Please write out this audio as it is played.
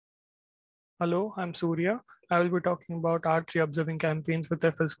Hello, I'm Surya. I will be talking about R3 observing campaigns with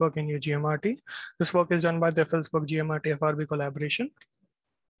Effelsberg and uGMRT. This work is done by the Effelsberg GMRT FRB collaboration.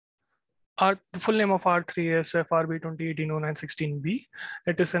 The full name of R3 is FRB 2018-09-16B.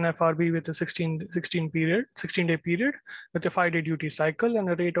 It is an FRB with a 16-day period with a 5-day duty cycle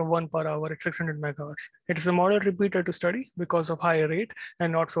and a rate of 1 per hour at 600 megahertz. It is a model repeater to study because of higher rate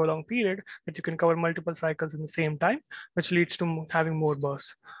and not so long period that you can cover multiple cycles in the same time, which leads to having more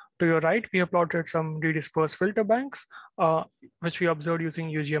bursts. To your right, we have plotted some de-dispersed filter banks, which we observed using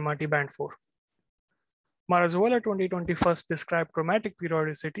uGMRT band 4. Marazuela 2020 first described chromatic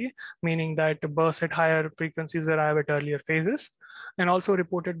periodicity, meaning that bursts at higher frequencies arrive at earlier phases, and also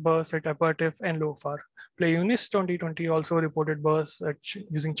reported bursts at apertive and LOFAR. PL24 2020 also reported bursts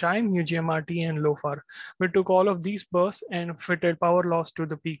using chime, uGMRT, and LOFAR. We took all of these bursts and fitted power loss to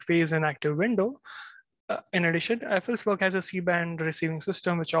the peak phase and active window. In addition, Effelsberg has a C-band receiving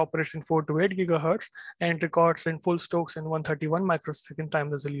system which operates in 4 to 8 gigahertz and records in full Stokes and 131 microsecond time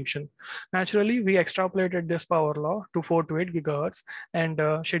resolution. Naturally, we extrapolated this power law to 4 to 8 gigahertz and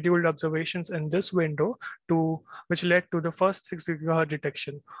scheduled observations in this window which led to the first 6 gigahertz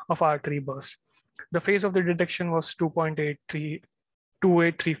detection of R3 burst. The phase of the detection was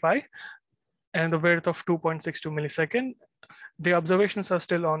 2.2835 and the width of 2.62 millisecond. The observations are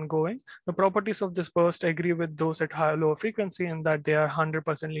still ongoing. The properties of this burst agree with those at lower frequency in that they are 100%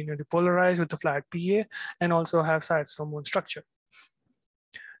 linearly polarized with a flat PA and also have sides from moon structure.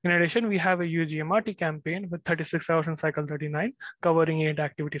 In addition, we have a uGMRT campaign with 36 hours in cycle 39, covering 8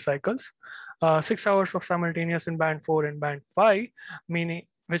 activity cycles, 6 hours of simultaneous in band 4 and band 5,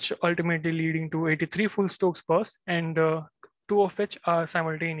 which ultimately leading to 83 full Stokes bursts, and 2 of which are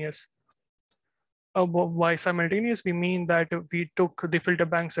simultaneous. By simultaneous, we mean that we took the filter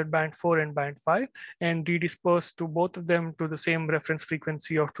banks at band 4 and band 5 and redispersed to both of them to the same reference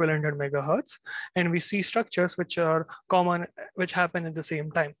frequency of 1200 megahertz. And we see structures which are common, which happen at the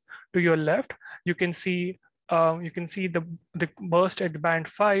same time. To your left, you can see the burst at band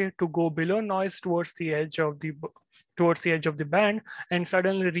 5 to go below noise towards the edge of the band and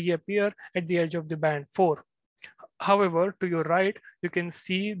suddenly reappear at the edge of the band 4. However, to your right, you can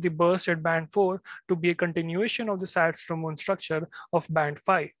see the burst at band 4 to be a continuation of the Sandstrom-Moon structure of band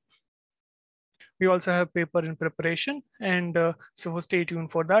 5. We also have paper in preparation, and so stay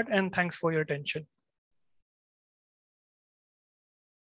tuned for that, and thanks for your attention.